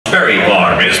Dairy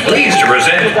Farm is pleased to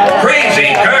present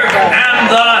Krazy Kirk and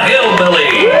the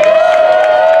Hillbillies.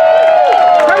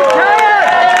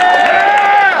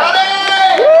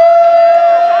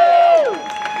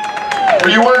 Are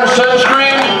you wearing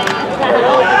sunscreen?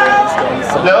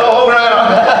 No, right on.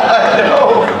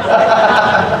 No.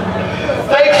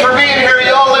 Thanks for being here,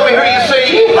 y'all. Let me hear you say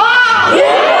yeehaw!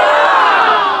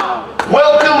 Yeah!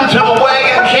 Welcome to the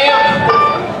Wagon Camp.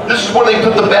 This is where they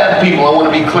put the bad people. I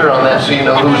want to be clear on that so you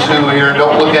know who's who here.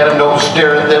 Don't look at them, don't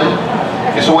stare at them.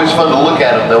 It's always fun to look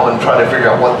at them though and try to figure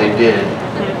out what they did.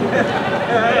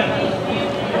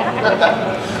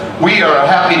 We are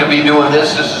happy to be doing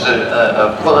this. This is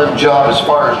a fun job. As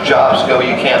far as jobs go,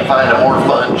 you can't find a more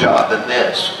fun job than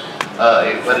this.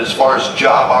 But as far as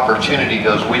job opportunity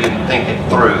goes, we didn't think it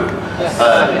through.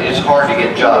 It's hard to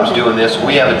get jobs doing this.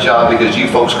 We have a job because you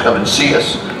folks come and see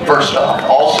us, first off.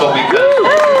 Also because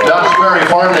Knott's Dairy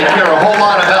Farm, they care a whole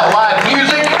lot about live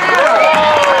music.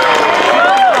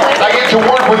 I get to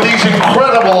work with these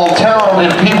incredible, talented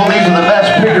people. These are the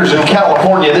best pickers in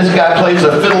California. This guy plays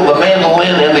the fiddle, the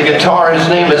mandolin, and the guitar. His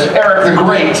name is Eric the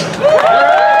Great.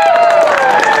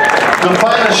 The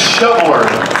finest shoveler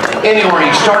anywhere.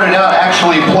 He started out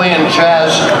actually playing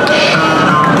jazz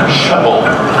shovel.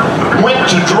 Went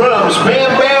to drums.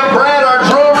 Bam, bam, Brad, our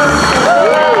drummer.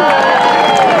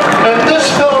 And this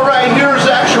fellow right here is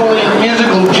actually a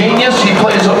musical genius. He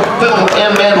plays a fiddle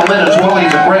and mandolin as well.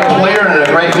 He's a great player and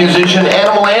a great musician.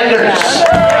 Animal Anders.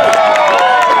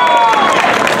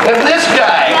 And this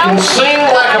guy can sing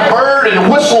like a bird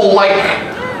and whistle like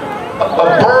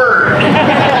a bird.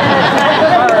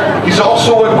 He's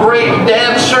also a great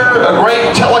dancer, a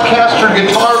great Telecaster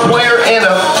guitar player, and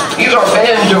he's our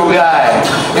banjo guy.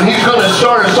 And he's going to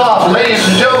start us off, ladies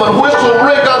and gentlemen, Whistle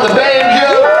Rick on the banjo.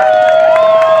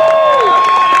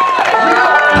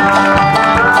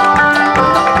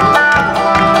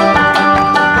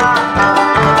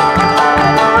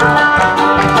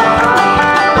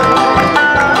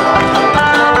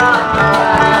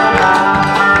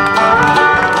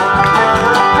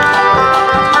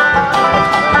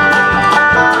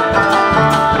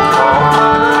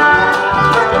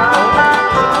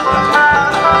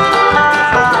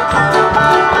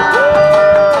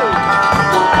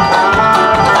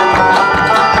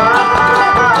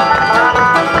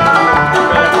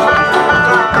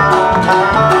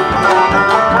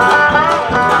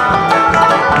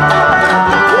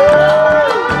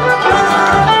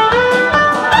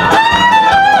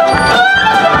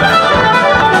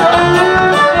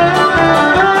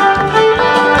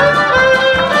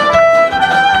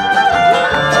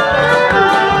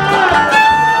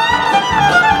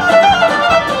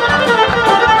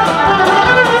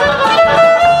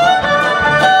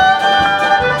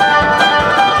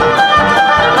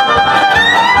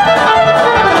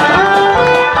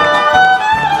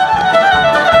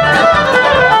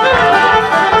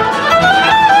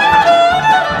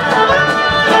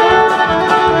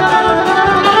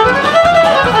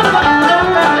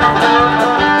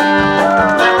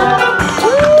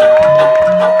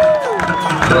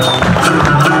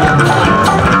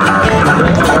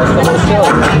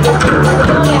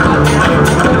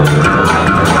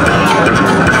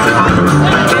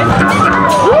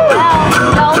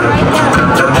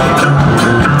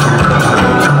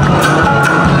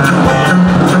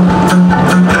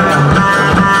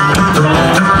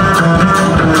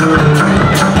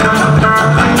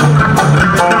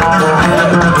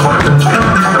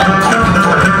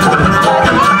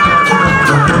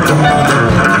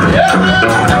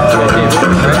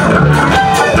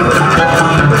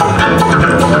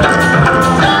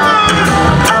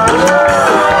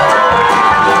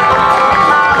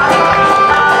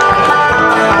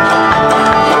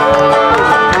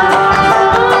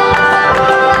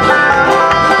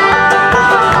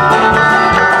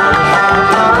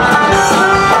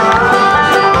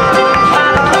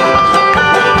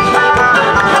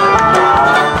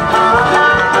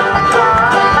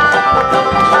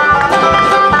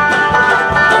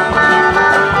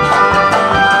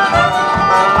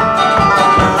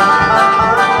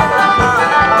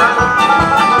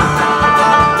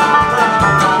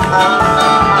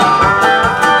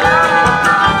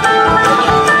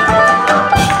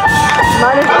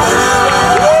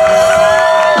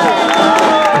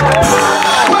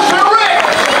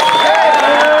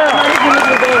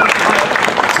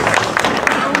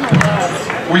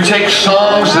 We take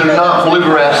songs that are not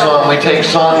bluegrass songs. We take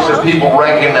songs that people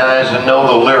recognize and know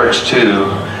the lyrics to.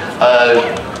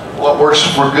 What works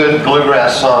for good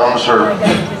bluegrass songs, or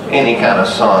any kind of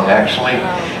song actually.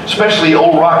 especially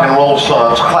old rock and roll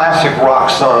songs. Classic rock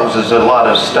songs is a lot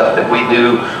of stuff that we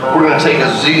do. We're going to take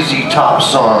a ZZ Top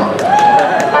song.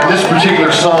 And this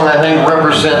particular song, I think,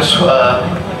 represents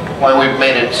why we've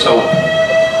made it so,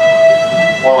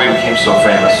 why we became so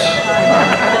famous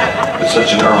at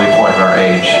such an early point in our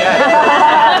age.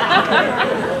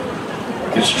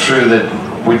 It's true that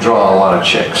we draw a lot of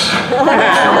chicks. Girls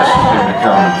seem to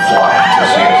come and flock to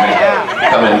see us. They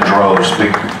come in droves,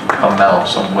 big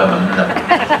amounts of women.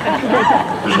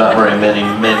 There's not very many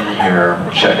men here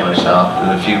checking us out.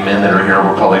 The few men that are here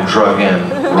were probably drug in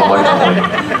reluctantly.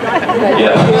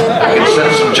 Yeah, I can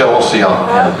sense some jealousy on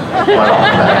him right off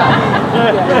the bat.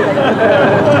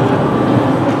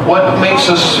 What makes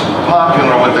us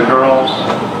popular with the girls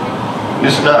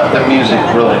is not the music,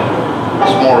 really.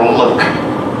 It's more look.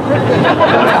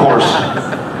 And of course,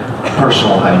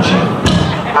 personal hygiene.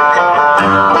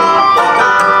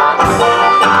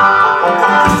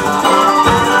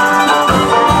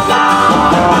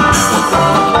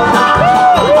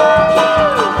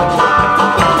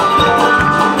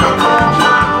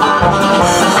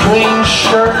 Clean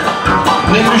shirt,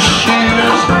 new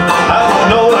shoes, I don't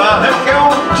know what I'm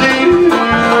going to do.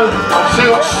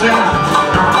 Silk suit,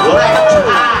 black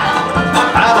tie,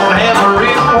 I don't have a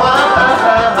reason why.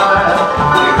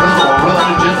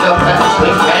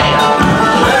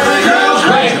 Every girl's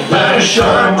crazy about a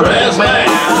sharp dressed man.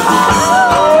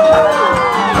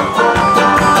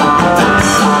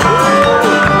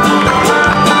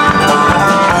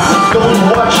 Go and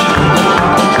watch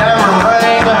camera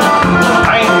ring.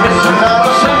 I ain't missing not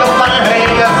a single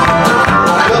thing.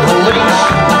 Couple links,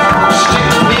 stick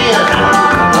a pin.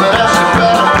 When I said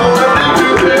God, I'm gonna do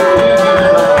it.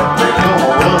 They're gonna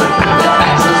run it as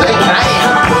fast as they can.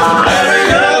 Every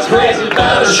girl's crazy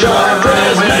about a sharp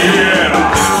dressed man.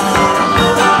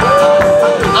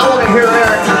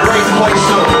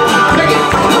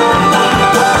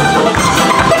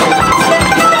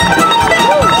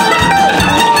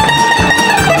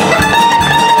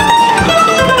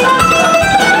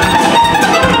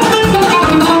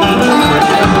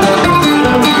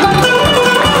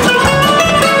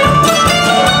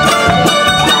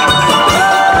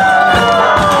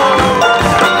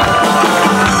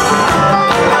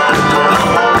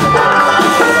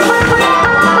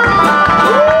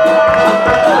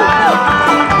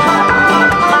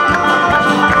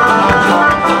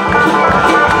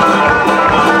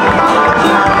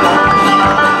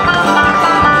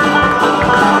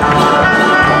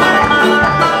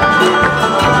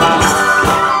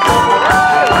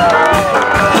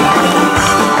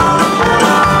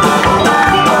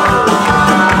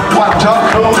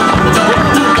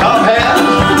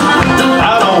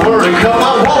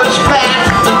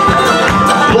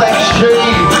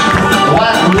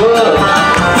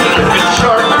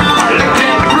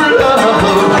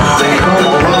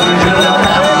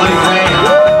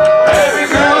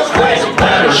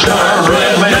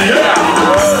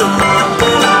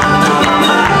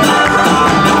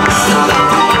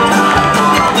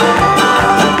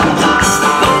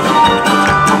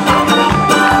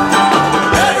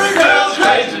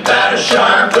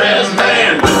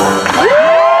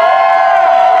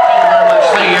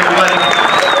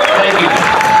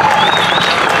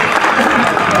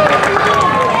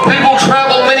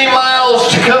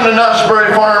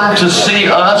 To see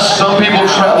us. Some people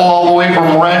travel all the way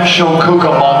from Rancho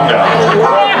Cucamonga.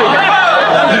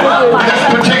 This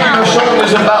particular song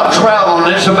is about travel,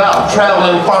 and it's about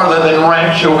traveling farther than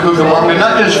Rancho Cucamonga.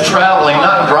 Not just traveling,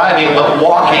 not driving, but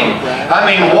walking. I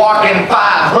mean walking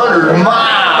 500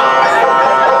 miles.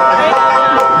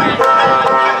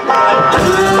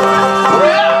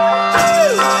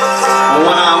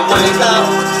 When I wake up,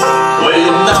 well,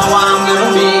 you know I'm gonna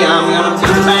be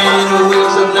the man who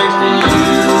wakes up next to you.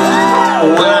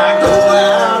 When I go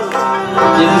out,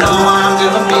 you know I'm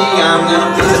gonna be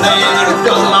the man who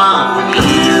goes along with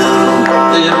you.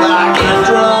 If I get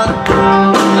drunk,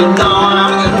 you know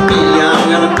I'm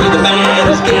gonna be the man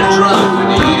who's getting drunk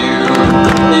with you.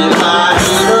 If I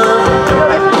hate her,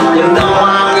 you know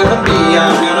I'm gonna be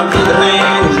the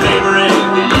man who's neighboring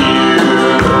to you.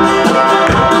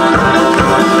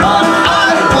 But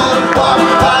I would walk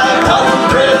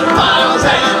 500 miles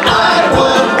and I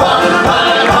would walk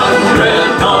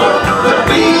 500 more to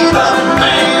be the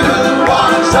man who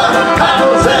walks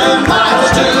 1,000 miles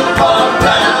to fall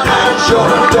down that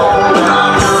short door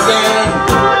again.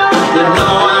 You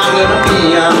know I'm gonna be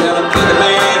the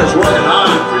man who's working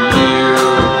hard for you.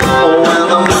 When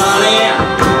the money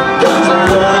comes from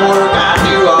work, I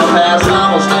do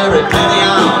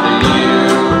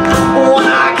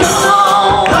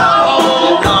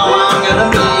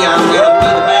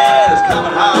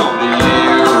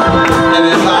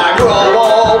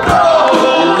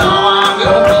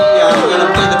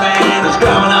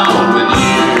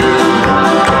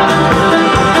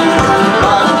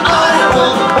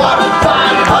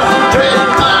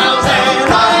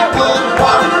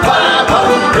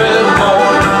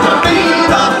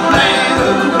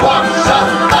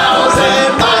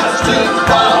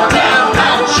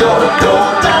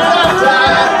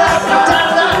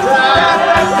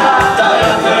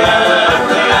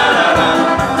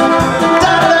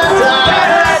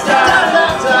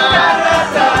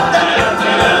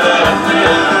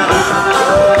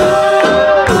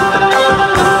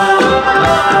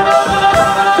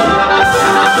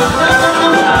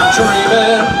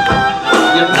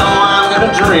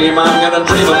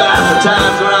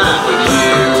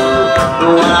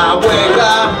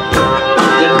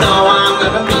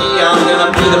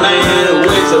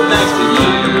next to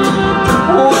you.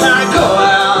 When I go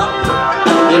out,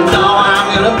 you know I'm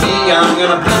gonna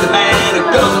be the man who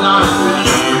goes along with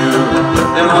you.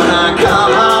 And when I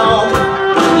come home,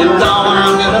 you know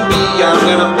I'm gonna be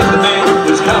the man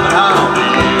who's coming home to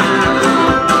you.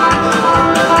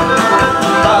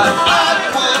 But I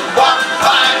would walk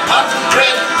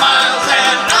 500 miles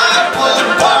and I would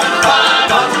walk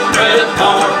 500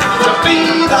 more to be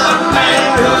the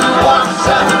man who walks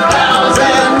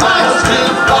 1,000 miles to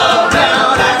fall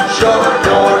down at your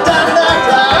door. Da da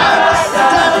da da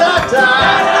da da da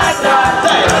da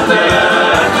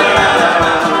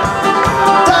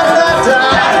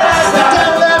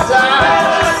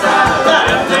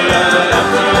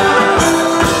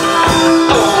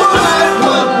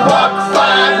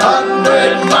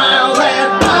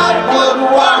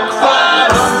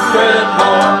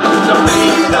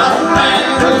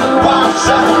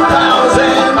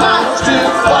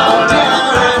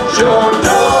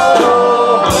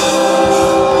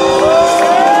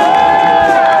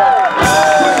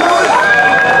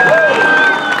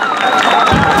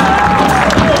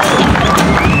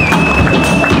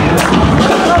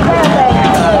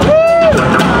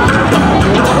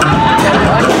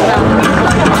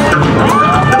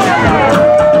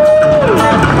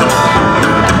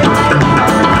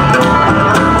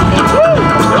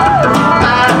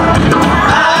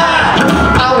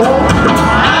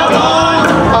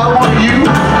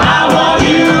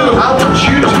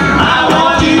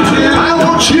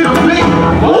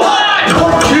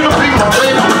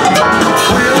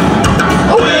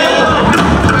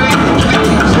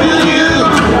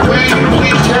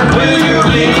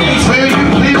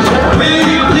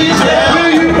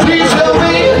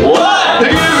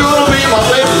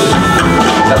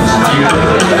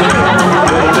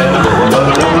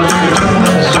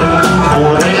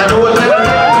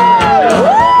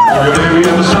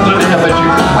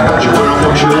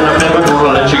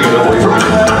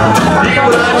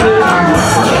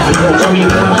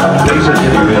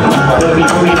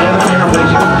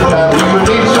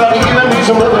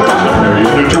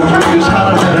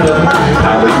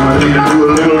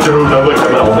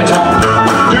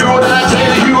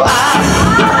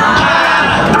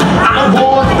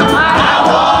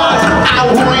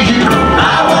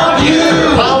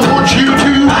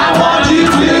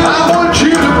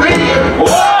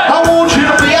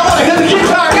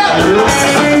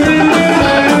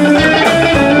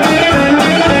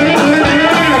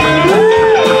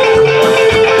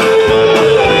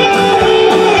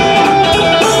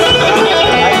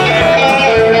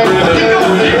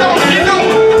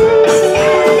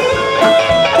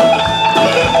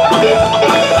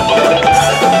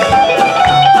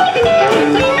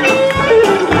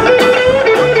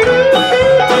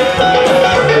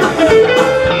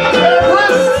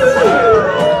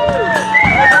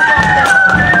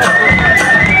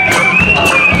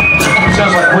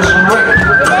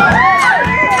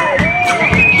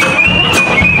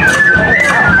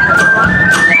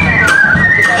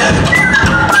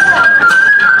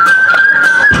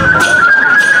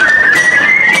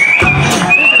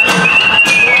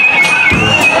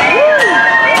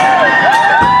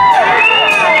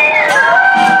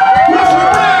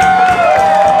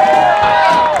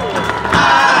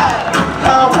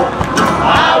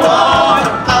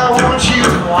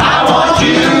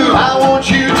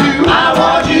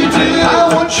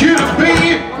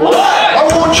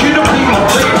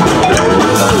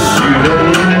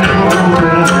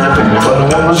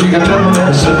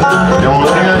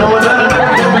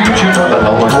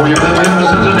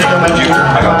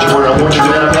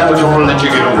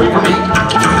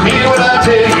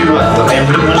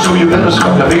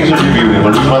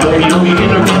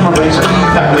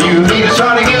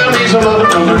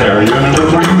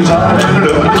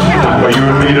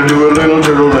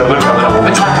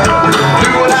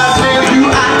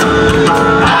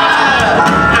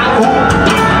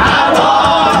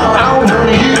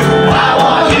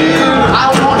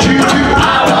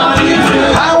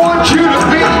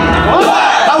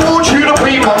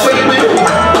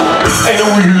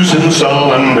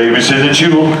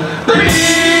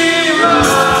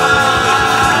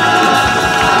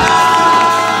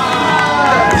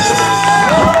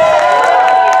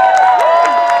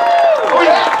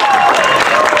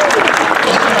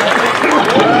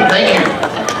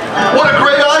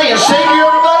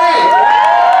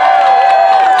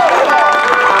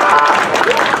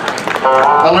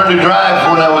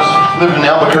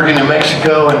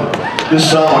this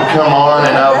song would come on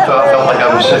and I felt like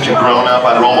I was such a grown-up.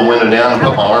 I'd roll the window down and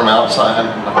put my arm outside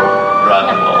and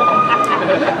drive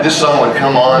along. This song would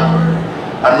come on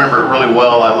I remember it really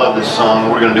well. I love this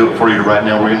song. We're going to do it for you right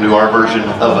now. We're going to do our version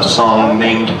of a song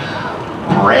named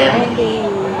Brandy.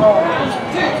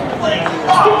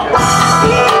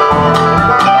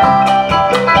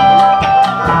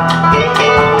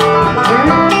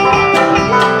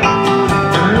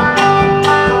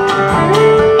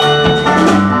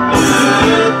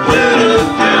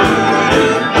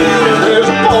 There's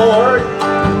a port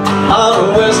on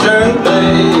a western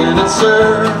bay, and it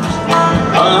serves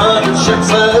 100 ships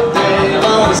a day.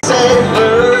 Long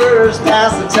sailors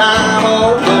pass the time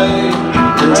away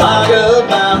and talk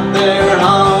about their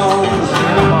homes.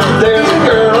 There's a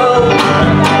girl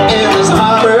in this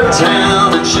harbor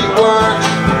town, and she works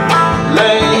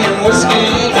laying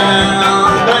whiskey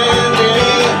down.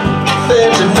 Brandy,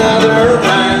 fetch another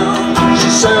round. She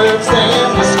serves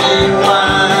them whiskey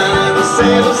wine. The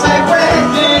sailors say,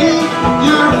 Brandy,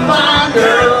 you're a fine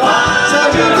girl,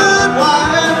 such a good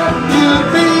wife you'd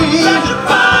be.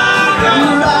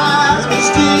 Your eyes can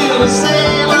steal a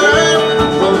sailor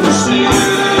from the sea.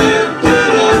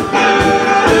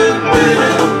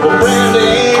 Well,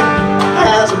 Brandy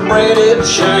has a braided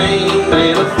chain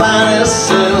made of finest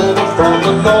silver from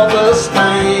the north of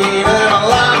Spain, and a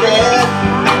locket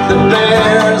that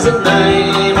bears the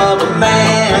name of a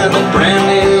man that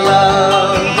Brandy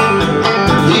loved.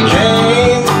 He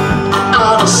came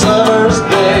on a summer's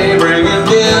day bringing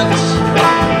gifts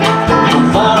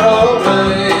from far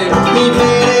away. He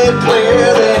made it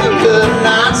clear that he could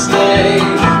not stay.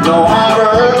 No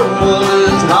harbor was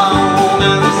his home,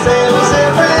 and the sailor said,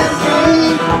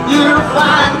 Brandy, you're a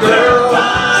fine girl,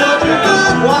 such a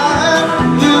good wife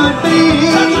you'd be.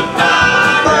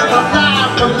 But my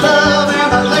life, my love, and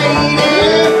my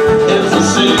lady is the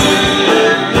sea.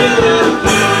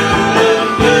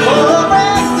 Oh,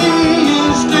 Brandy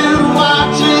used to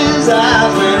watch his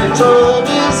eyes when he told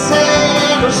his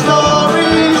sailor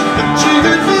stories. She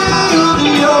could feel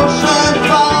the ocean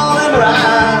fall and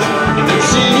rise and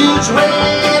see its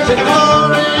rage and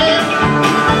glory.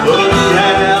 But he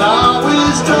had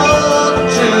always told the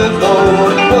truth,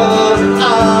 Lord, he was an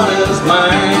honest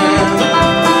man.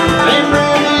 And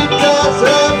Brandy does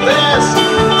her best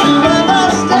to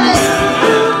understand.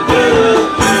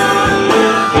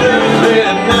 Late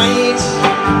at night,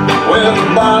 when the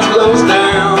bars close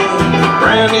down,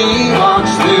 Brandy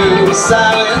walks through a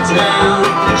silent town.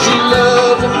 She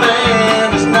loves a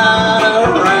man who's not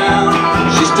around.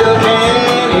 She still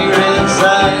can't hear him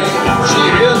say. She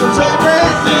hears him say,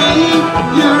 Brandy,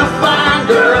 you're a fine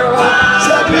girl,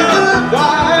 such a good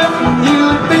wife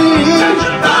you'd be.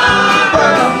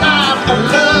 But a life of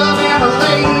love and a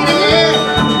lady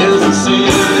is the sea.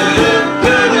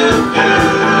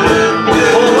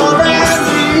 Oh,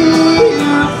 Brandy,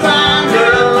 you're a fine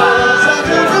girl, such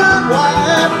a good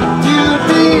wife you'd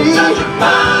be.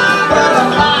 But a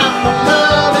life of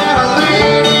love and a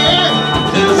lady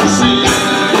is the sea.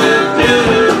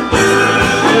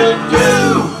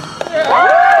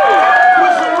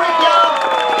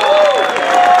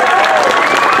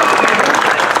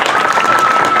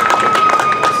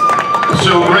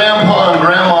 So Grandpa and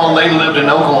Grandma, they lived in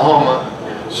Oklahoma.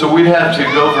 So we'd have to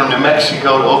go from New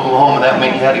Mexico to Oklahoma. That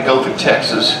meant you had to go through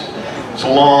Texas. It's a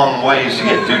long ways to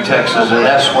get through Texas, and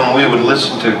that's when we would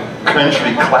listen to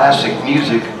country classic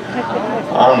music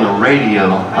on the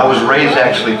radio. I was raised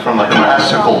actually from a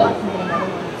classical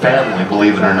family,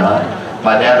 believe it or not.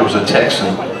 My dad was a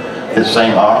Texan that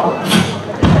sang opera.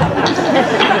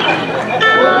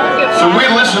 So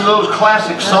we'd listen to those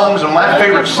classic songs, and my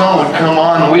favorite song would come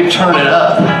on, and we'd turn it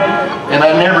up. And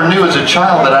I never knew as a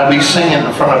child that I'd be singing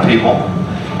in front of people.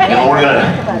 And we're going to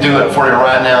do it for you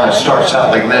right now. It starts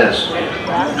out like this.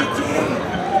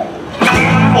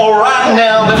 All right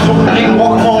now, let's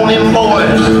walk on in,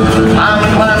 boys. I'm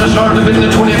inclined to start the bit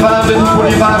 25, bit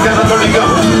 25, got a 30 go.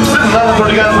 Bit another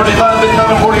 30, got a 35, bit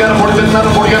another 40, got a 40, bit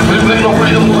another 40, got a 40, bit another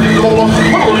 40.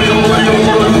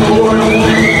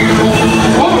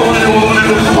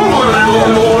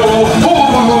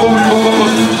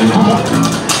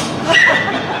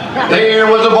 There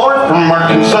was a boy from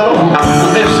Arkansas who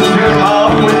listened to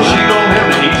mom when she don't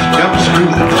have the east jump screw.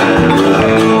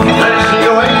 Let's see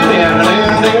go in the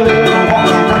afternoon,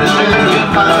 walking pretty soon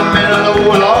you'll find a man in the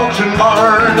old auction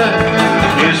barn.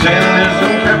 He said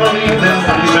listen carefully, then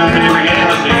pretty soon he began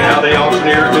to see how the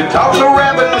auctioneer could talk so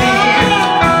rapidly.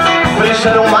 But he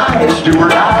said, oh my,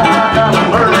 Stuart, I gotta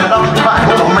learn that auction bike.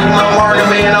 Gonna make my mark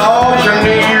and be an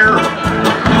auctioneer.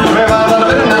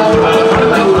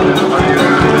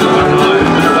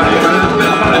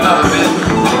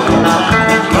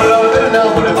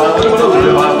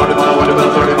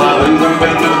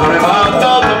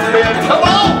 Come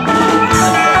on!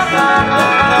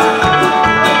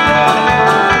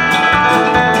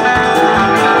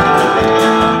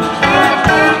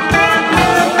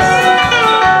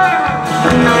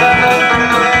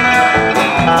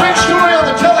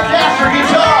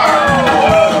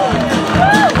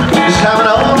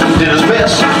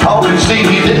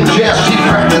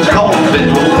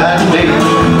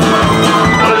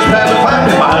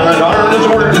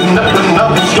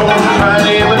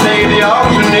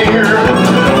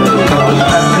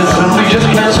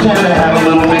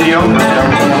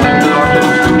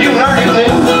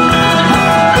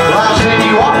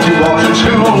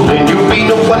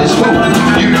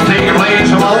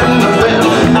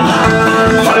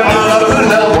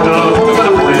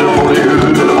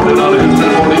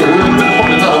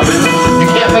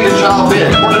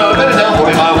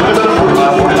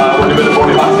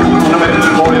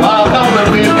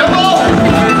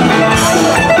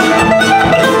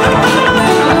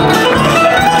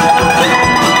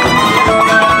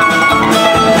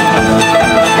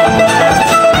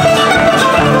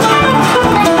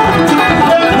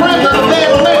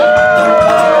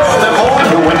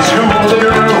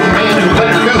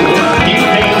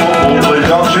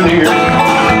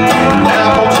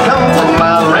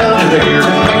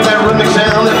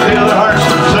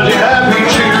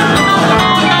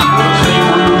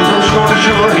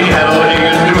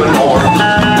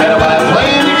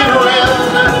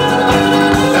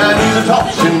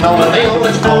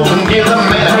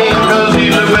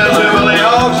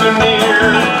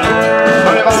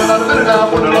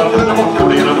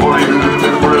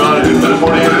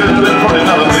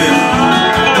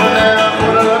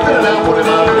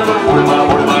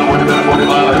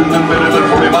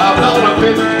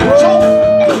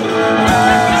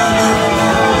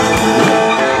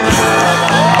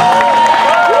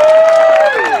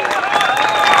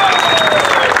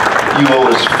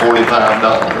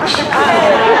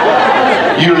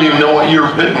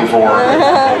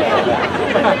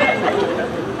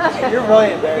 You're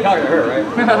brilliant, Barry. Talking to her, right?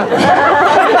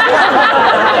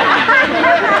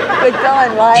 Good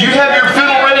going, Mike. Do you have your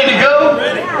fiddle ready to go?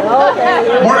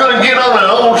 Okay. We're going to get on an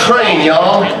old train,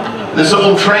 y'all. This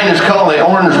old train is called the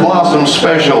Orange Blossom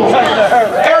Special.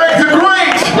 Eric the Great!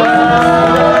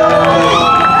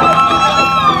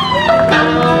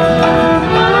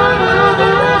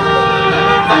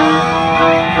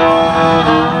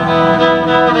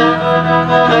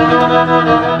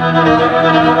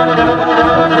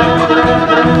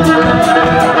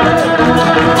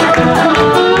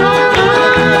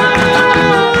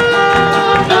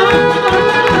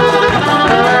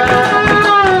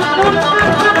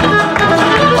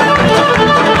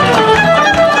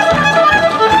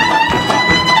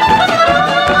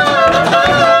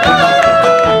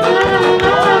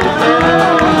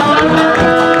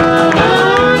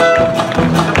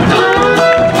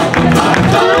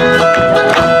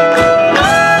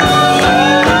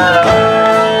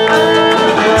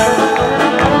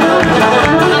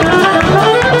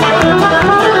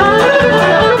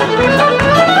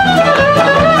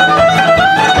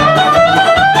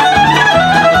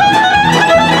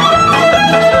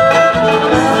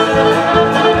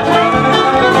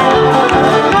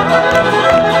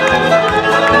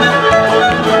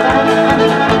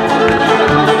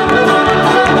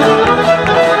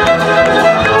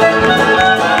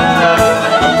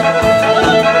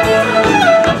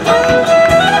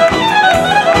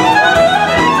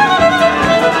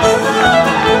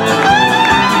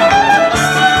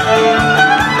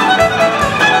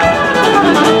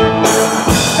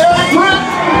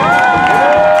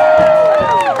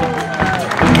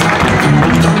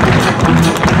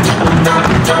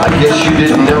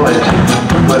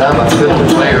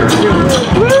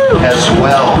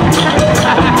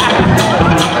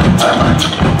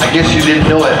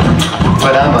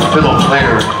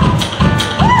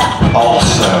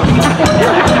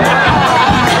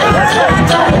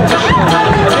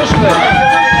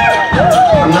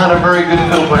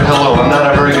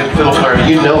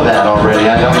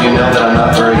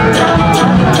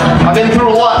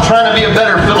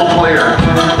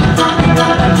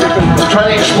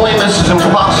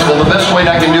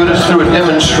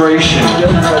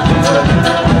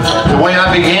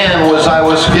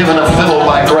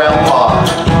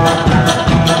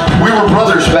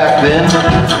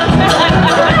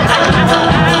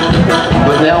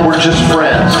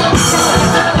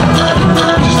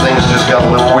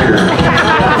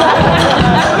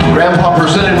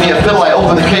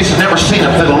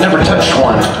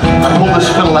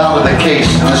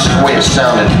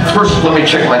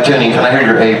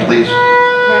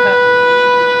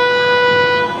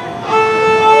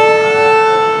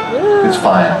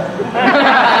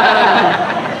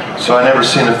 So I never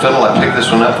seen a fiddle. I picked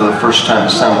this one up for the first time. It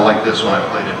sounded like this when I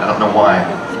played it. I don't know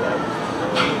why.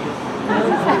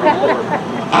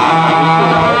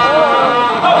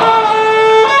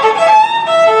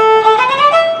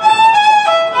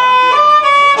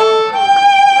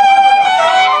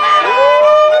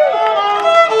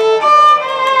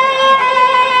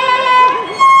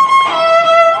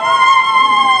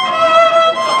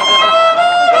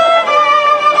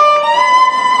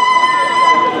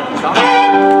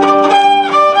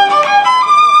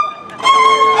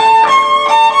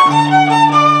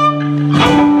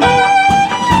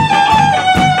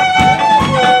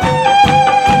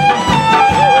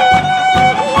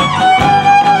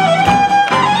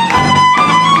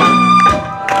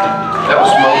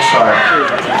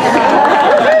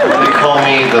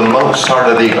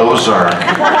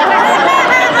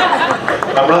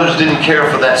 My brothers didn't care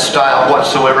for that style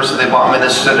whatsoever, so they bought me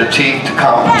this set of teeth to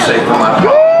compensate for my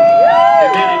problem.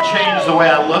 It made it change the way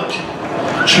I looked,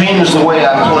 changed the way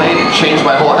I played, it changed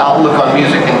my whole outlook on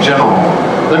music in general.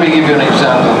 Let me give you an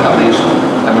example of how these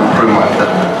have improved my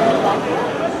fiddle.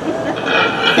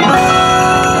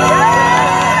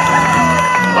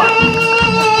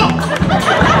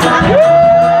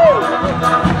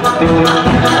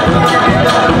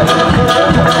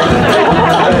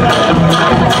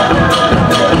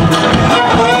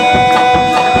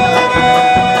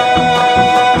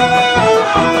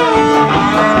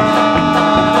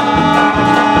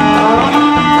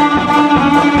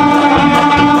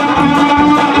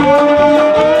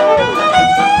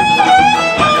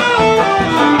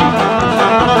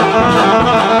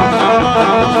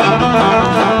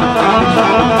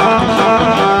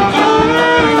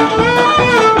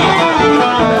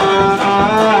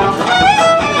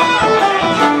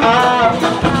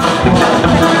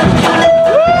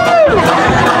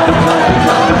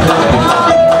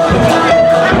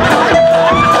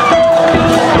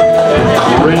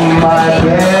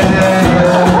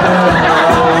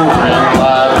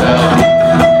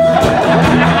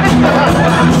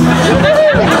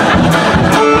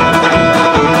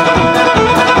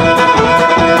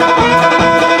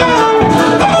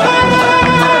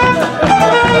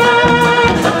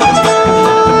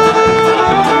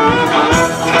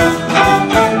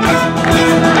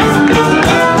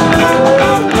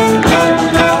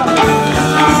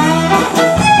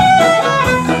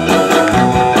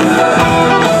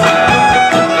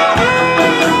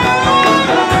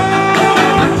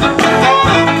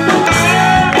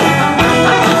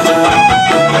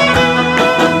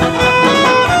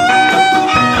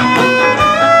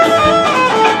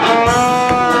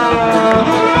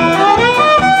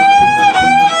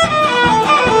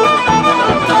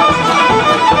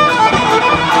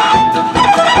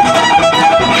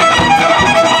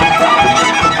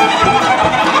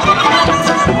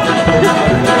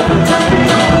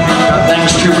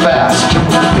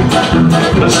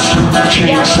 Let's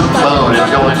change some mode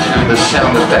and go into the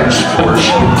sound effects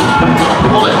portion.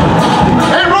 Hold it.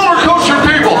 Hey, roller coaster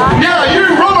people! Yeah,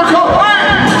 you roller coaster!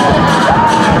 Hey!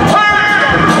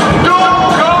 Hey!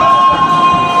 Don't go!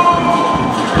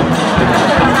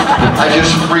 I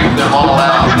just freaked them all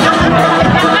out.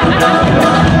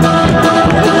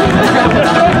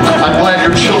 I'm glad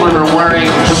your children are wearing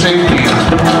safety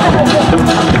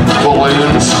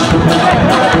balloons,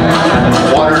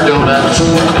 water donuts.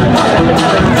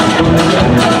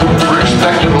 We're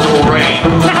expecting a little rain.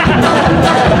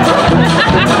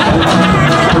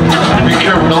 Be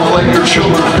careful, don't let your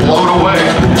children float away.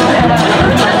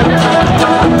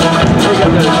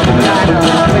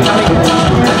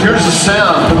 Here's the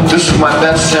sound. This is my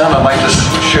best sound. I'd like to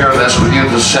share this with you,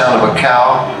 the sound of a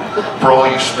cow. For all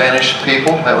you Spanish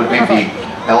people, that would be the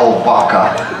El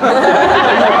Vaca.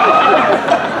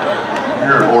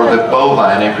 Or the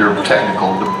bovine, if you're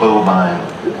technical, the bovine.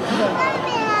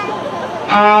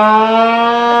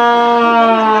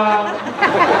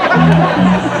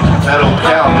 That old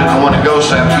cow didn't want to go,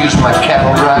 so I have to use my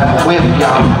cattle driving whip,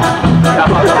 y'all.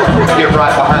 I get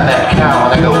right behind that cow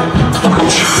and I go,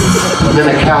 and then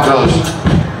the cow goes,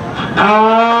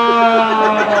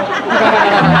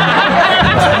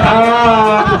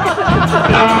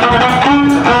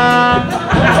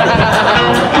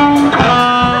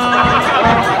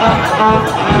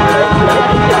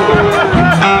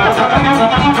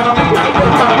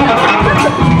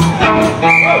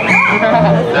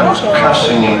 that was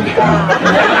cussing in cow.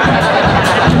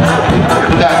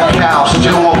 If that cow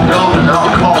still won't go, then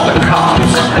I'll call the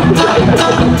cops.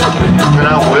 And I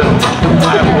will.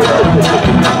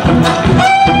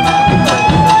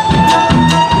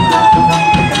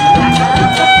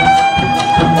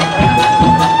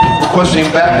 Requesting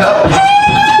backup.